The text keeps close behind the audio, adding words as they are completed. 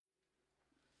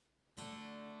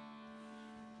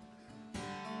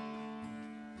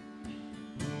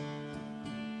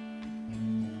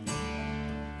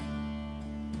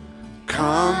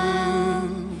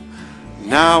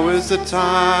Now is the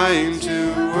time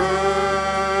to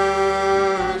worship.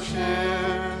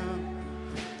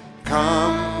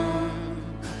 Come.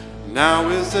 Now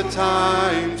is the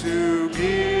time to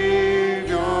give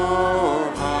your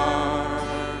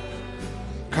heart.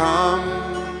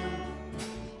 Come.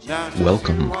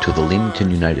 Welcome to the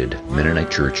Leamington United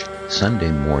Mennonite Church Sunday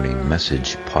Morning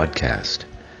Message Podcast.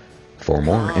 For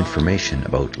more information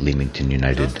about Leamington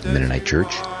United Mennonite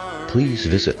Church, please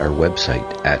visit our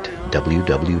website at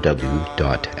www.lumc.ca.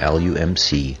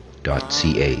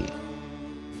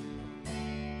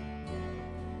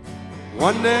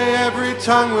 One day every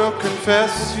tongue will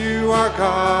confess you are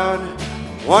God.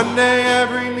 One day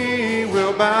every knee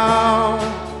will bow.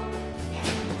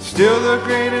 Still the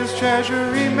greatest treasure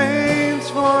remains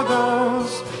for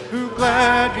those who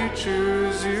gladly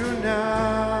choose you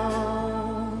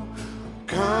now.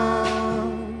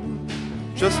 Come,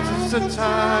 just as the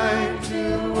time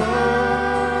to worship.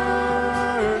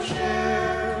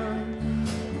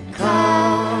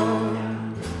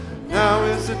 Come, now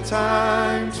is the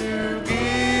time to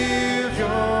give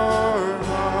your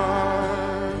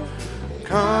heart.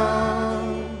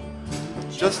 Come,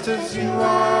 just as you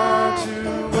are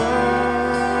to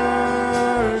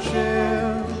worship.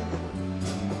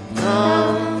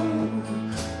 Come,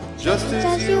 just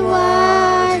as you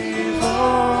are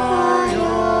before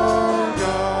your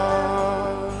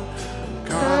God.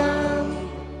 Come.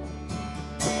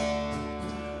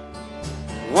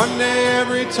 One day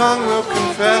every tongue will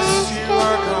confess you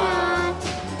are God.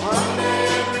 One day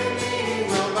every knee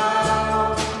will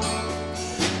bow.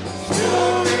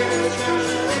 Still the greatest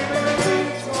treasure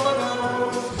remains for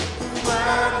those who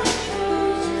gladly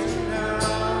choose you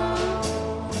now.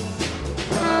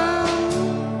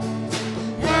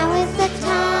 Now is the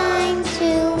time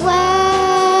to worship.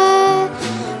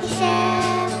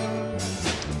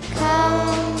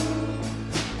 Come.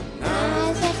 Now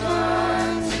is the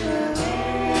time to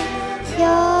give your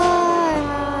heart.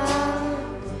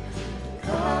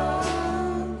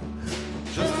 Come.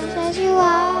 Just Just as you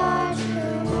are to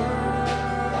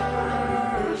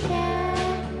worship.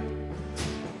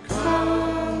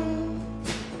 Come.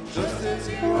 just as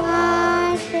you You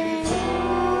are to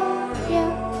give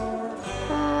your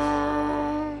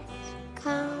heart.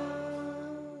 Come.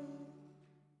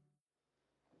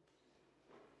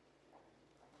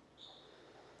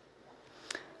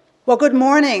 Well, good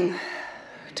morning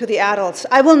to the adults.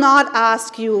 I will not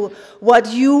ask you what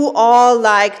you all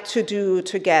like to do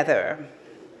together.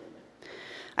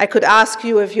 I could ask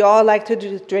you if you all like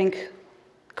to drink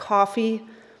coffee,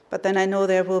 but then I know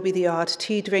there will be the odd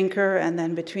tea drinker, and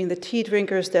then between the tea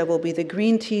drinkers there will be the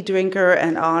green tea drinker,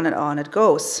 and on it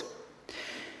goes.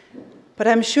 But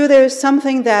I'm sure there is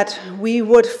something that we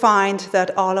would find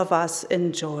that all of us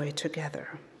enjoy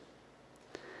together.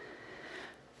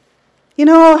 You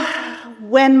know,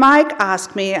 when Mike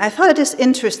asked me, I thought it is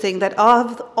interesting that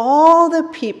of all the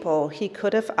people he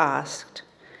could have asked,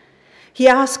 he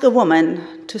asked a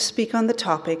woman to speak on the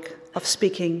topic of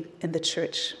speaking in the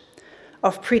church,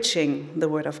 of preaching the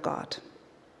Word of God.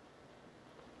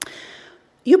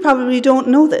 You probably don't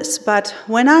know this, but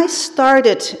when I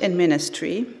started in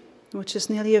ministry, which is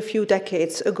nearly a few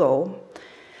decades ago,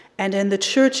 and in the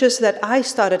churches that I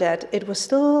started at, it was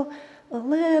still a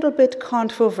little bit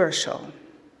controversial.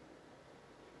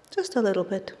 Just a little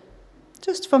bit.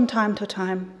 Just from time to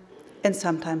time, and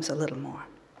sometimes a little more.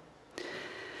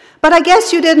 But I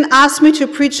guess you didn't ask me to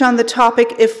preach on the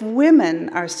topic if women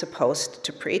are supposed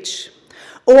to preach,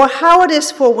 or how it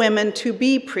is for women to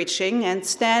be preaching and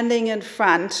standing in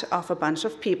front of a bunch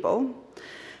of people.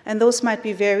 And those might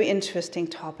be very interesting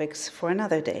topics for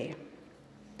another day.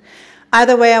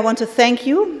 Either way, I want to thank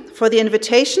you for the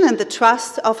invitation and the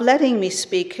trust of letting me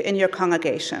speak in your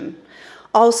congregation.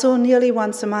 Also, nearly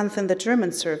once a month in the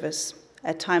German service,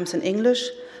 at times in English,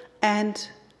 and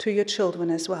to your children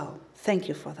as well. Thank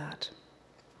you for that.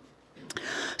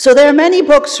 So there are many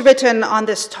books written on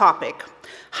this topic.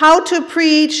 How to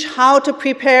preach, how to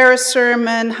prepare a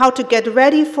sermon, how to get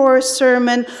ready for a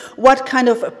sermon, what kind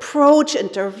of approach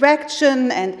and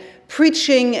direction and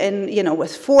preaching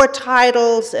with 4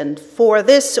 titles and for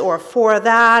this or for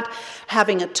that,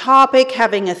 having a topic,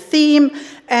 having a theme,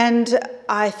 and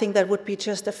I think that would be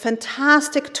just a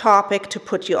fantastic topic to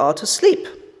put you all to sleep.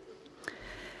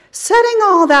 Setting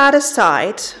all that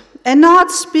aside and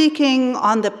not speaking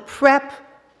on the prep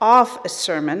of a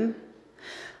sermon,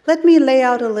 let me lay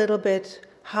out a little bit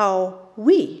how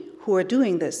we who are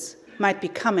doing this might be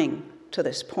coming to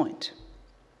this point.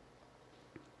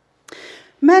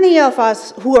 Many of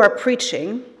us who are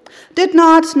preaching did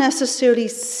not necessarily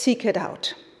seek it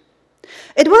out.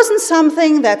 It wasn't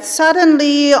something that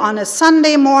suddenly on a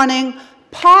Sunday morning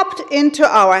popped into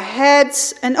our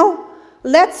heads, and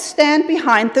let's stand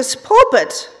behind this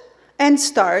pulpit and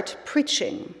start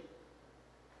preaching.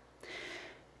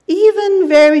 Even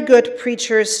very good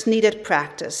preachers needed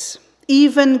practice.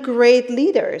 Even great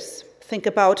leaders, think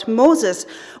about Moses,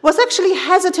 was actually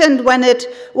hesitant when it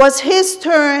was his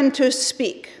turn to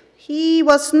speak. He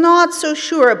was not so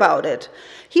sure about it.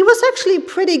 He was actually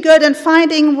pretty good in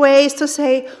finding ways to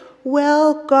say,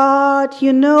 well, God,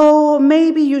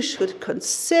 maybe you should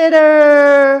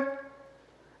consider.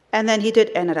 And then he did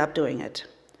end up doing it.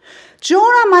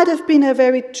 Jonah might have been a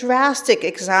very drastic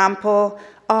example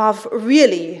of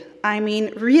really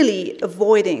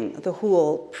avoiding the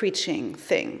whole preaching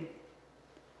thing.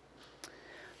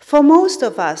 For most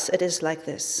of us, it is like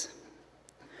this.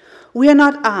 We are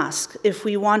not asked if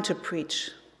we want to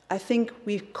preach. I think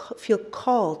we feel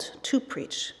called to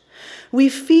preach. We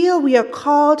feel we are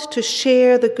called to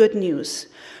share the good news.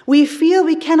 We feel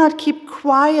we cannot keep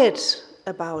quiet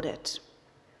about it.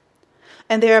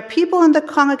 And there are people in the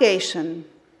congregation,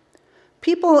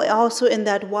 people also in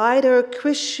that wider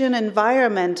Christian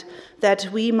environment that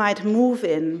we might move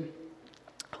in,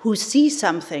 who see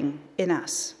something in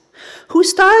us, who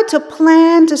start to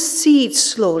plant a seed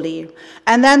slowly,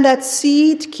 and then that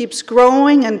seed keeps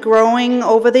growing and growing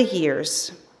over the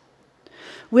years.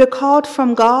 We're called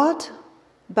from God,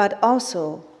 but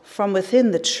also from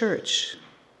within the church.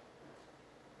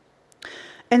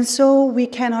 And so we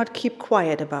cannot keep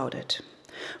quiet about it.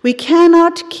 We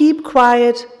cannot keep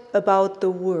quiet about the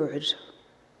Word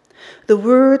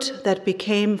that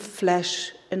became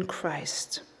flesh in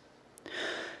Christ.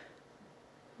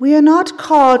 We are not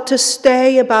called to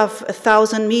stay above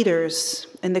 1,000 meters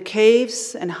in the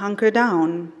caves and hunker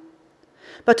down,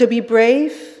 but to be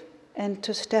brave and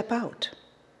to step out.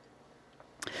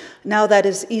 Now that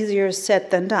is easier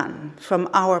said than done from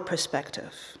our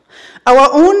perspective. Our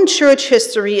own church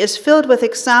history is filled with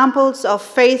examples of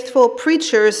faithful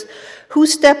preachers who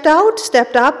stepped out,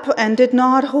 stepped up, and did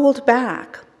not hold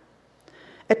back.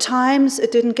 At times,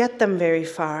 it didn't get them very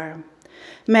far.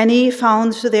 Many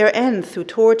found their end through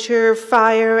torture,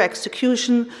 fire,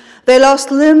 execution. They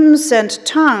lost limbs and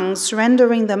tongues,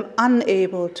 rendering them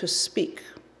unable to speak.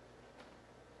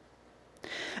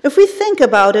 If we think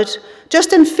about it,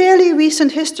 just in fairly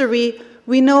recent history,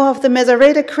 we know of the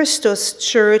Mesorete Christus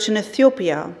church in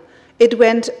Ethiopia. It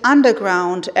went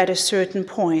underground at a certain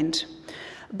point.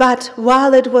 But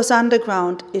while it was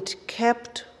underground, it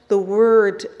kept the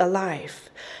word alive.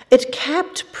 It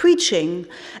kept preaching.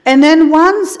 And then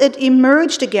once it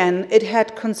emerged again, it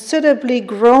had considerably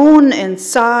grown in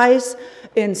size,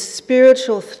 in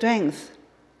spiritual strength.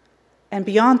 And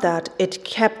beyond that, it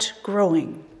kept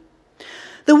growing.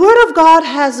 The Word of God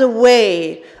has a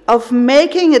way of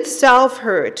making itself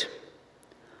heard,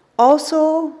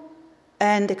 also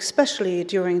and especially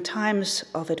during times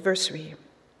of adversity.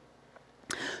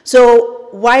 So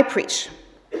why preach?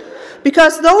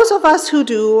 Because those of us who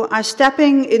do are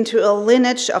stepping into a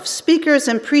lineage of speakers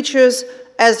and preachers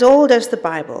as old as the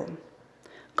Bible.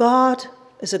 God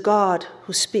is a God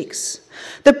who speaks.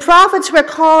 The prophets were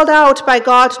called out by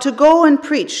God to go and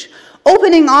preach,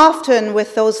 opening often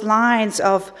with those lines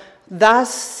of,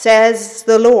 "Thus says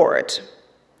the Lord."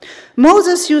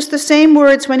 Moses used the same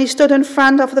words when he stood in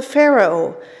front of the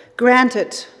Pharaoh.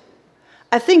 Granted,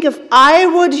 I think if I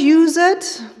would use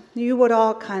it, you would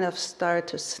all kind of start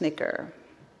to snicker.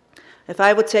 If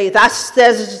I would say, "Thus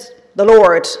says the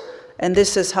Lord," and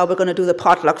this is how we're going to do the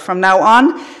potluck from now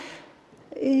on,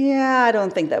 I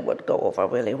don't think that would go over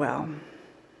really well.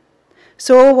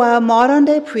 So while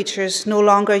modern-day preachers no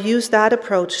longer use that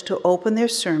approach to open their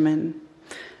sermon,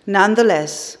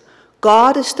 nonetheless,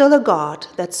 God is still a God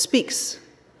that speaks,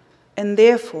 and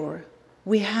therefore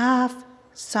we have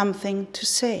something to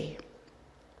say.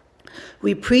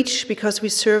 We preach because we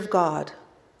serve God,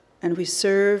 and we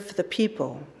serve the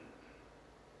people.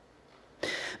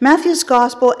 Matthew's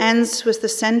gospel ends with the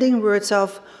sending words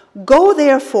of, "Go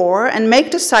therefore and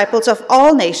make disciples of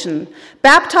all nations,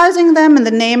 baptizing them in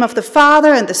the name of the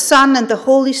Father and the Son and the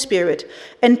Holy Spirit,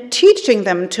 and teaching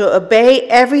them to obey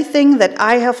everything that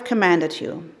I have commanded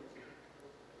you."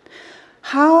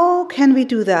 How can we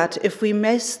do that if we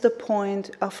miss the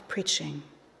point of preaching?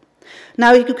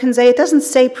 Now you can say it doesn't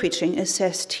say preaching, it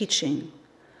says teaching.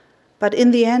 But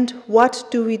in the end, what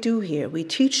do we do here? We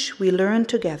teach, we learn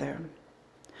together.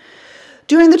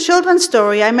 During the children's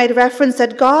story, I made reference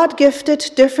that God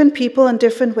gifted different people in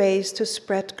different ways to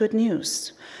spread good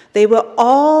news. They were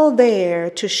all there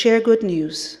to share good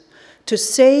news, to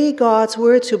say God's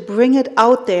word, to bring it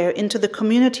out there into the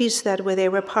communities that they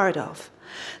were part of.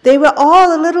 They were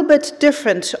all a little bit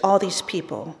different, all these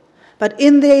people. But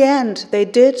in the end, they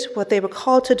did what they were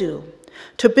called to do,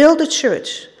 to build a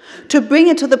church, to bring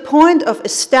it to the point of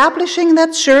establishing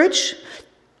that church,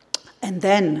 and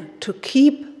then to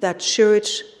keep that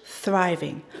church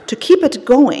thriving, to keep it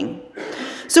going.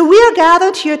 So we are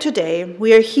gathered here today.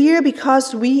 We are here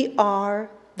because we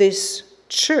are this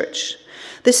church,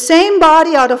 the same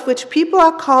body out of which people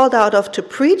are called out of to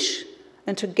preach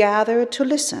and to gather to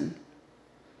listen.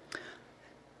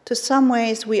 To some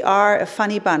ways, we are a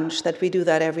funny bunch that we do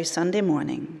that every Sunday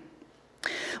morning.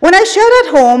 When I shared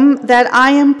at home that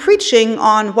I am preaching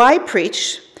on Why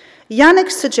Preach,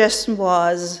 Yannick's suggestion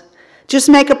was just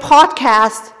make a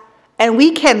podcast and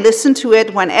we can listen to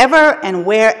it whenever and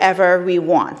wherever we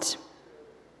want.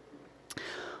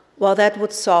 Well, that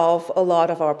would solve a lot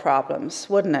of our problems,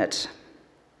 wouldn't it?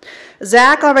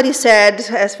 Zach already said,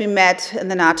 as we met in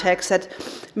the narthex, that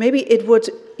maybe it would,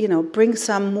 bring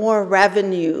some more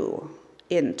revenue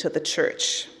into the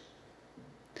church.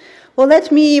 Well,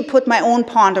 let me put my own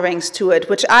ponderings to it,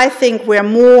 which I think were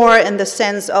more in the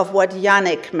sense of what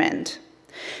Yannick meant.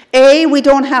 A, we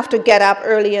don't have to get up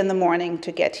early in the morning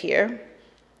to get here.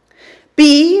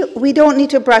 B, we don't need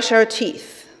to brush our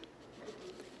teeth.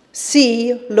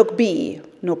 C, look B,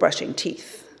 no brushing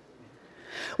teeth.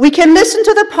 We can listen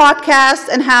to the podcast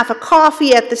and have a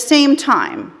coffee at the same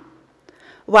time,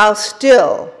 while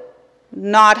still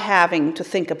not having to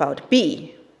think about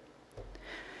B.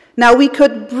 Now, we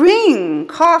could bring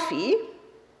coffee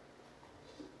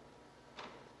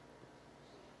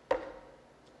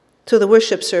to the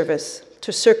worship service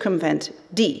to circumvent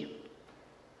D.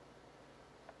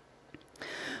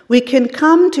 We can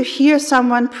come to hear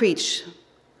someone preach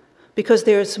because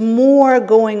there's more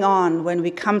going on when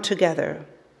we come together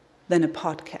than a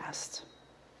podcast.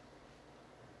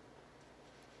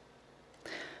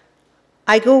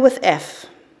 I go with F,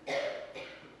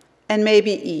 and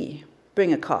maybe E,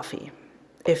 bring a coffee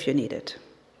if you need it.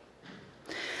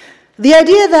 The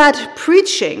idea that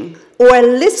preaching or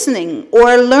listening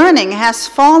or learning has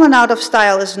fallen out of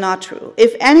style is not true.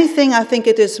 If anything, I think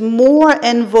it is more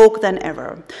in vogue than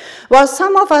ever. While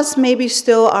some of us maybe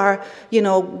still are,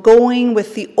 going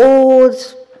with the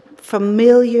old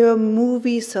familiar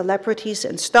movie celebrities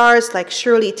and stars like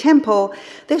Shirley Temple,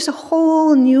 there's a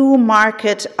whole new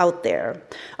market out there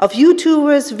of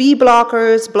YouTubers,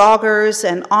 bloggers,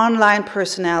 and online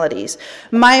personalities.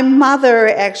 My mother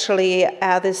actually,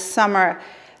 this summer,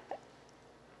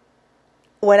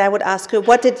 when I would ask her,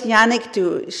 what did Yannick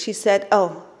do? She said,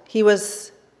 he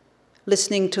was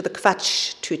listening to the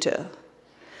Quatschtüte.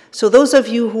 So those of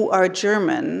you who are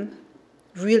German,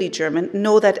 really German,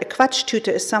 know that a Quatschtüte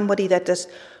is somebody that just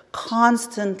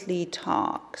constantly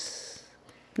talks,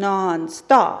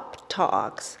 non-stop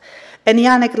talks. And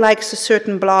Yannick likes a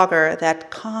certain blogger that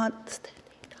constantly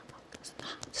talks,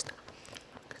 non-stop.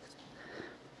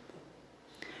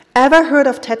 Ever heard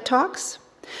of TED Talks?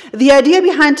 The idea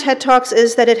behind TED Talks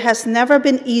is that it has never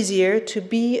been easier to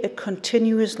be a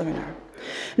continuous learner.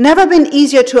 Never been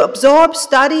easier to absorb,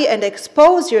 study, and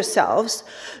expose yourselves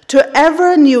to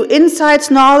ever new insights,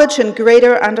 knowledge, and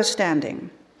greater understanding.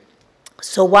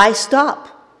 So why stop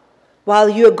while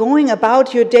you're going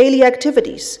about your daily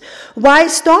activities? Why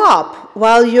stop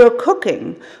while you're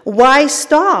cooking? Why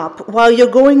stop while you're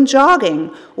going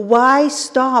jogging? Why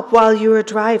stop while you're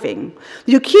driving?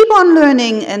 You keep on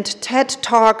learning, and TED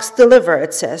Talks deliver,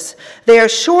 it says. They are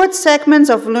short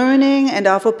segments of learning and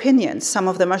of opinions. Some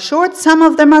of them are short, some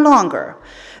of them are longer.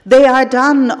 They are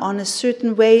done on a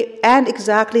certain way and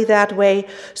exactly that way,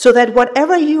 so that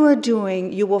whatever you are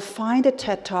doing, you will find a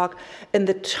TED Talk in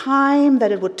the time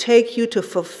that it would take you to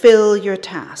fulfill your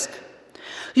task.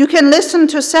 You can listen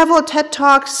to several TED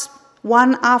Talks,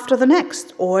 one after the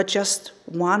next, or just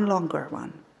one longer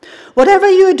one. Whatever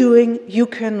you are doing, you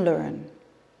can learn.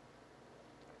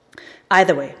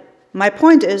 Either way, my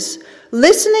point is,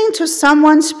 listening to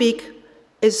someone speak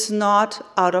is not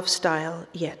out of style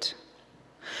yet.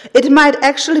 It might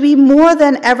actually be more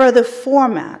than ever the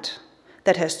format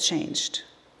that has changed.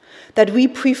 That we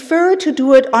prefer to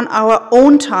do it on our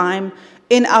own time,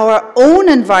 in our own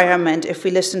environment if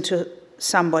we listen to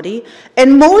somebody.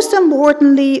 And most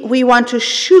importantly, we want to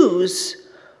choose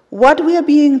what we are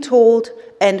being told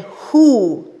and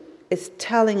who is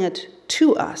telling it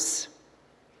to us.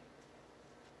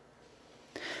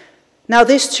 Now,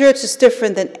 this church is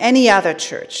different than any other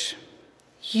church.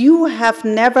 You have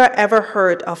never ever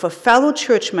heard of a fellow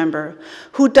church member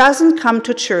who doesn't come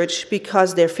to church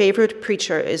because their favorite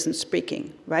preacher isn't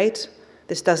speaking, right?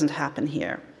 This doesn't happen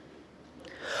here.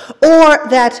 Or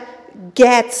that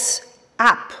gets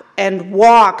up and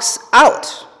walks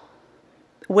out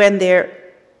when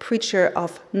their preacher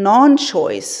of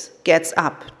non-choice gets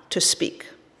up to speak.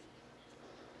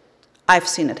 I've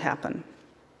seen it happen.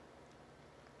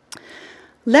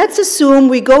 Let's assume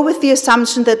we go with the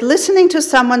assumption that listening to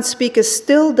someone speak is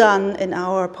still done in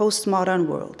our postmodern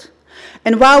world.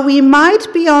 And while we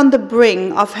might be on the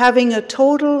brink of having a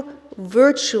total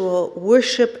virtual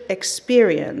worship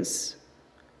experience,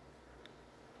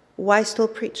 why still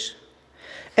preach?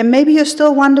 And maybe you're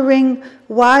still wondering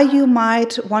why you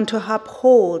might want to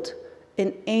uphold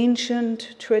an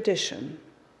ancient tradition.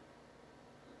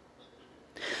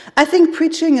 I think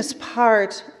preaching is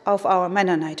part of our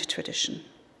Mennonite tradition.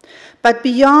 But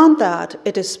beyond that,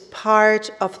 it is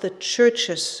part of the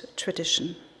church's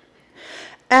tradition.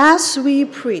 As we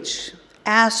preach,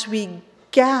 as we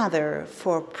gather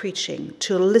for preaching,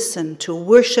 to listen, to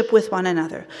worship with one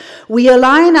another, we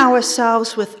align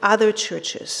ourselves with other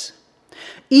churches.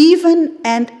 Even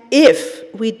and if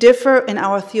we differ in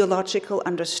our theological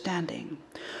understanding,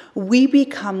 we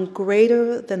become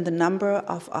greater than the number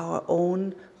of our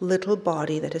own little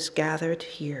body that is gathered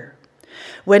here.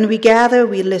 When we gather,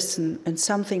 we listen, and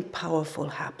something powerful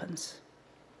happens.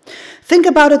 Think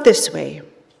about it this way.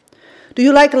 Do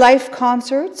you like live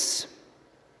concerts?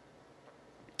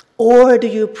 Or do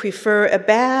you prefer a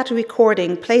bad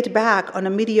recording played back on a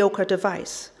mediocre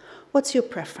device? What's your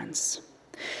preference?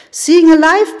 Seeing a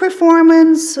live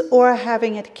performance or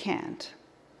having it canned?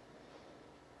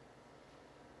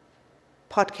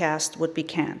 Podcast would be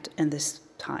canned in this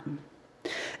time.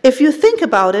 If you think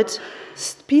about it,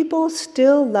 people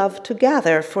still love to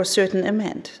gather for certain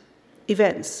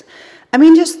events. I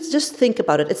mean, just think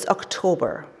about it. It's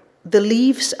October. The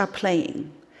leaves are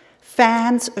playing.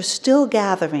 Fans are still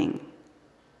gathering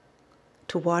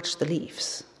to watch the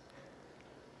leaves.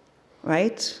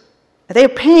 Right? They're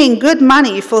paying good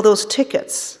money for those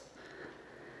tickets.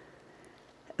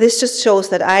 This just shows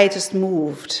that I just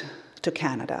moved to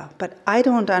Canada, but I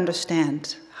don't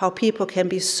understand how people can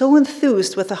be so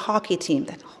enthused with a hockey team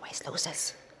that always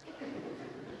loses.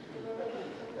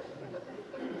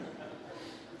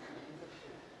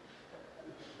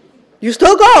 You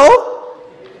still go.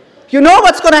 You know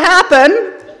what's going to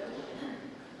happen.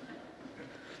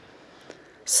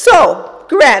 So,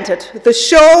 granted, the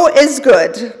show is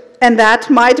good, and that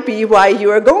might be why you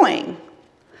are going.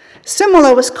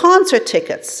 Similar with concert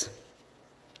tickets.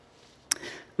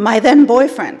 My then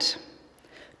boyfriend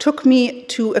took me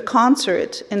to a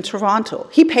concert in Toronto.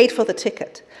 He paid for the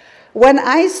ticket. When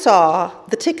I saw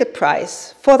the ticket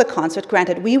price for the concert,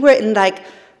 granted, we were in like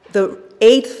the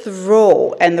 8th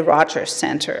row in the Rogers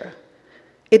Center.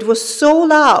 It was so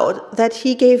loud that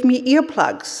he gave me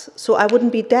earplugs so I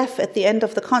wouldn't be deaf at the end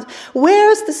of the concert.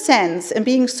 Where's the sense in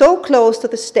being so close to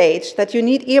the stage that you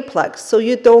need earplugs so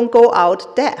you don't go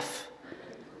out deaf?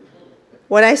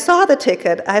 When I saw the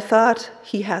ticket, I thought,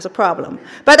 he has a problem.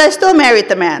 But I still married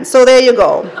the man, so there you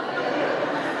go.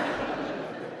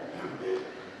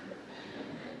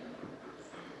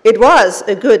 It was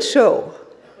a good show.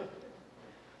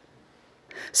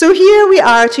 So here we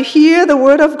are to hear the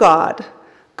word of God.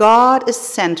 God is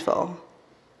central.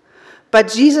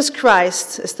 But Jesus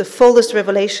Christ is the fullest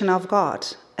revelation of God.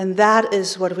 And that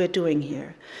is what we're doing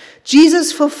here.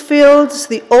 Jesus fulfills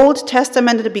the Old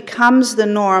Testament and it becomes the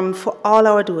norm for all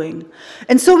our doing.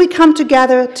 And so we come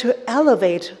together to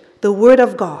elevate the Word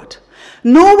of God.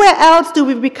 Nowhere else do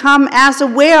we become as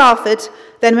aware of it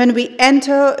than when we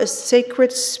enter a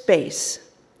sacred space.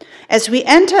 As we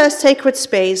enter a sacred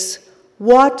space,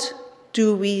 what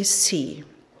do we see?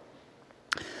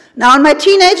 Now, in my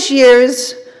teenage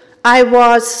years, I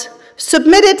was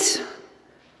submitted,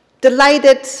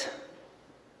 delighted,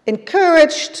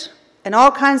 encouraged, and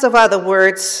all kinds of other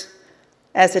words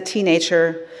as a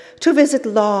teenager to visit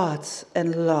lots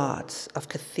and lots of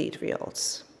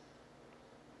cathedrals.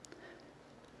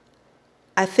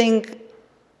 I think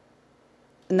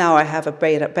now I have a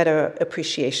better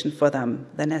appreciation for them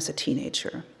than as a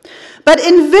teenager. But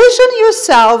envision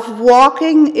yourself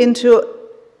walking into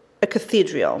a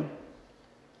cathedral.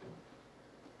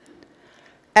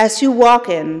 As you walk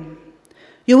in,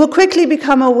 you will quickly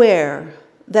become aware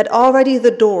that already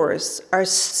the doors are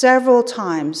several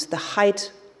times the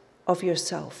height of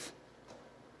yourself.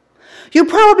 You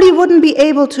probably wouldn't be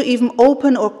able to even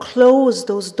open or close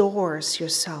those doors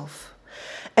yourself.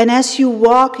 And as you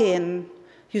walk in,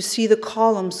 you see the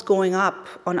columns going up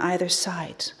on either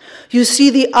side. You see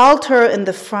the altar in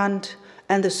the front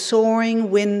and the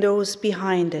soaring windows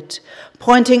behind it,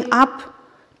 pointing up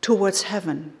towards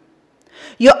heaven.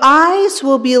 Your eyes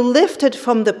will be lifted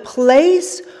from the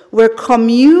place where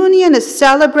communion is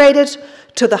celebrated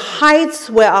to the heights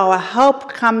where our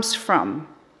help comes from.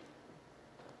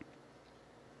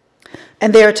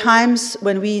 And there are times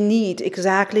when we need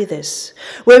exactly this,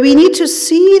 where we need to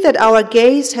see that our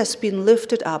gaze has been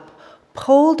lifted up,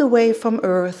 pulled away from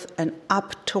earth and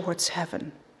up towards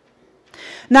heaven.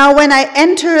 Now, when I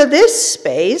enter this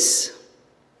space,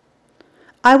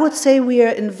 I would say we are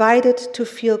invited to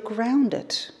feel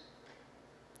grounded.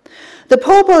 The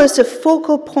pulpit is a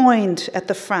focal point at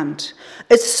the front,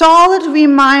 a solid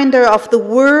reminder of the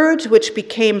Word which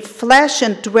became flesh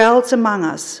and dwelt among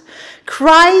us.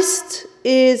 Christ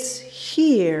is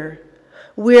here.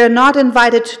 We are not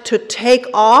invited to take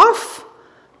off,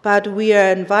 but we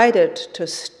are invited to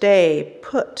stay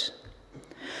put.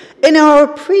 In our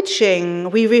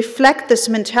preaching, we reflect this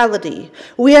mentality.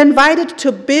 We are invited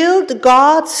to build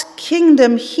God's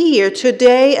kingdom here,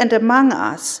 today, and among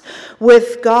us,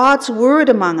 with God's word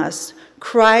among us,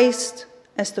 Christ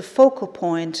as the focal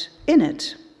point in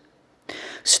it.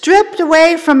 Stripped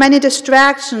away from many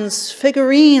distractions,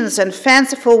 figurines, and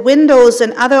fanciful windows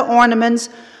and other ornaments,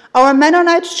 our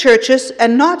Mennonite churches,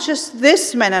 and not just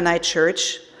this Mennonite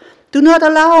church, do not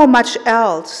allow much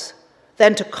else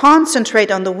than to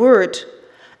concentrate on the word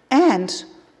and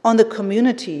on the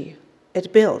community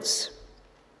it builds.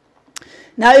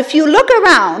 Now, if you look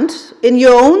around in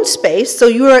your own space, so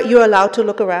you're allowed to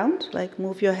look around, like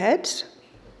move your head.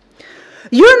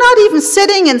 You're not even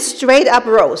sitting in straight up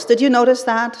rows. Did you notice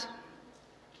that?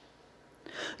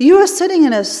 You are sitting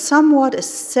in a semicircle.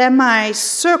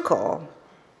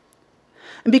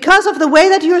 And because of the way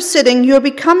that you're sitting, you're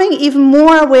becoming even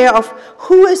more aware of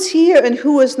who is here and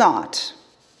who is not.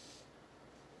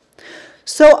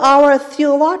 So our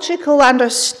theological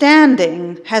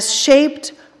understanding has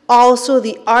shaped also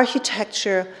the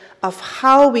architecture of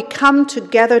how we come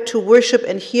together to worship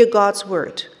and hear God's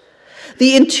word.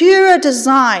 The interior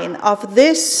design of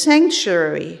this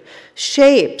sanctuary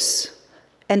shapes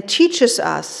and teaches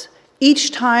us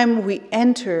each time we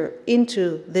enter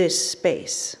into this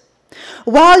space.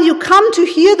 While you come to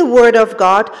hear the word of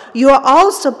God, you are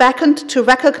also beckoned to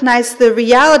recognize the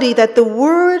reality that the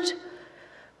word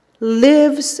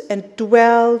lives and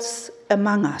dwells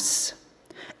among us.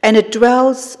 And it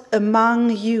dwells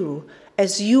among you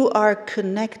as you are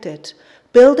connected,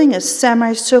 building a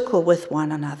semicircle with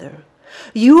one another.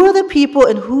 You are the people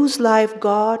in whose life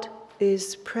God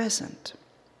is present.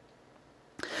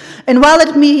 And while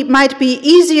it might be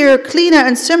easier, cleaner,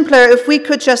 and simpler if we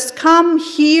could just come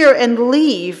here and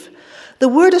leave, the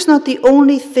word is not the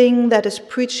only thing that is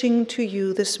preaching to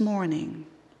you this morning.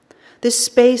 This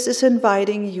space is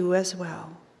inviting you as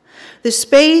well. This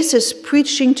space is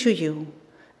preaching to you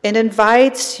and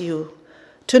invites you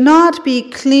to not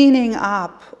be cleaning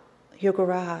up your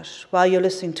garage while you're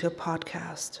listening to a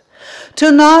podcast,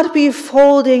 to not be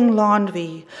folding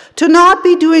laundry, to not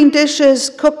be doing dishes,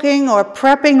 cooking, or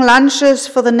prepping lunches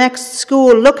for the next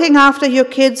school, looking after your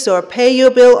kids, or pay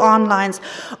your bill online,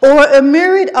 or a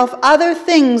myriad of other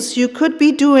things you could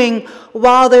be doing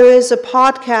while there is a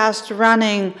podcast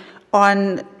running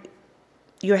on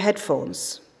your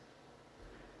headphones.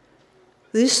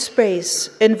 This space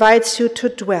invites you to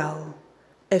dwell,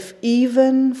 if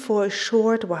even for a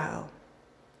short while.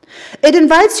 It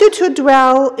invites you to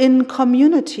dwell in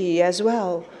community as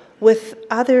well, with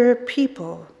other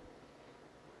people.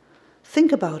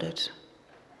 Think about it.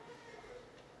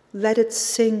 Let it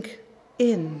sink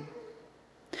in.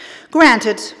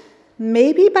 Granted,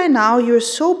 maybe by now you're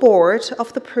so bored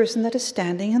of the person that is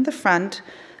standing in the front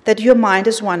that your mind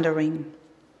is wandering.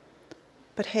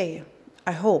 But hey,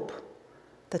 I hope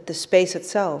that the space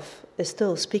itself is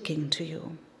still speaking to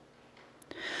you.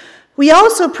 We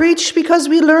also preach because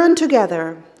we learn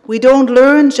together. We don't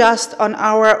learn just on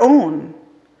our own.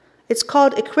 It's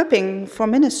called equipping for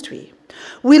ministry.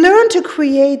 We learn to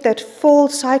create that full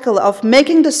cycle of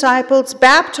making disciples,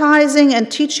 baptizing and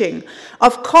teaching,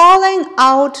 of calling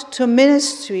out to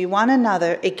ministry one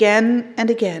another again and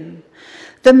again.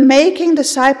 The making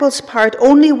disciples part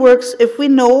only works if we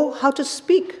know how to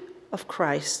speak of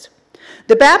Christ.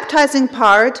 The baptizing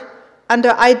part,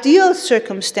 under ideal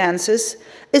circumstances,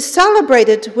 is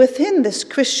celebrated within this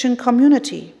Christian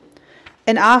community.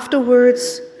 And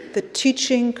afterwards, the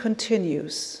teaching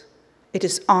continues. It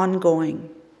is ongoing.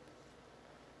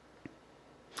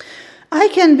 I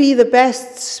can be the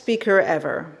best speaker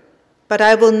ever, but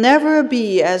I will never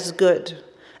be as good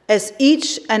as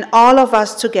each and all of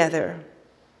us together,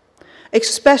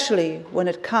 especially when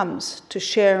it comes to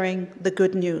sharing the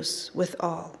good news with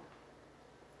all.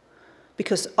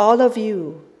 Because all of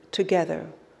you together,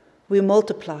 we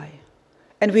multiply,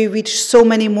 and we reach so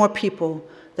many more people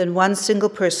than one single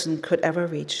person could ever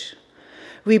reach.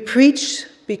 We preach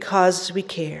because we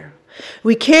care.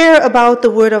 We care about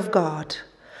the Word of God,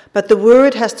 But the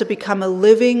word has to become a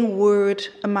living word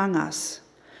among us.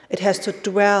 It has to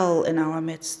dwell in our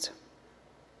midst.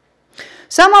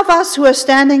 Some of us who are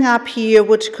standing up here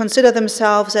would consider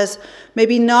themselves as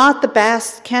maybe not the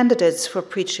best candidates for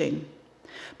preaching.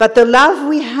 But the love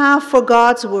we have for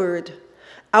God's word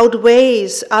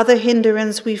outweighs other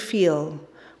hindrance we feel,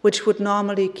 which would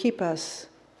normally keep us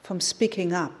from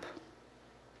speaking up.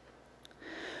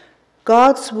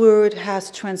 God's word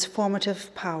has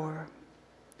transformative power.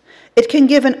 It can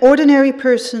give an ordinary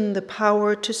person the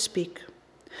power to speak.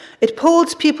 It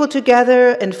pulls people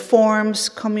together and forms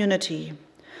community.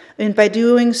 And by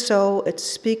doing so, it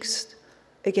speaks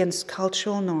against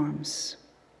cultural norms.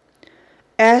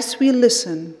 As we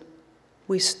listen,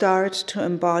 we start to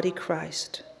embody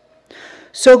Christ.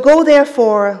 So go,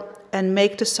 therefore, and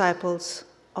make disciples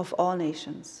of all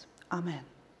nations. Amen.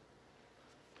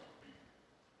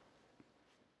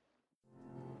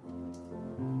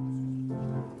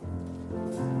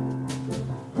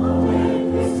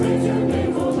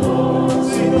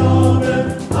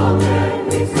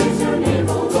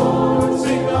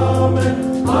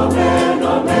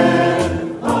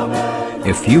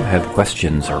 If you have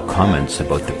questions or comments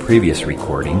about the previous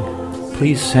recording,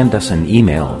 please send us an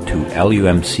email to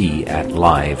lumc@live.com.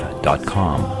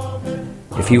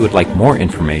 If you would like more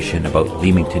information about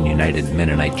Leamington United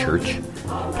Mennonite Church,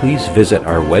 please visit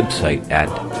our website at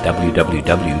www.lumc.ca.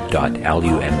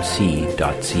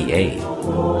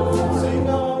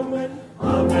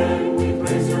 Amen, we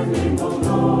praise your name, O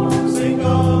Lord. Sing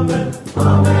amen.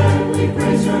 Amen, we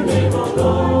praise your name, O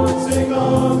Lord. Sing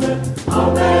amen.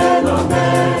 Amen.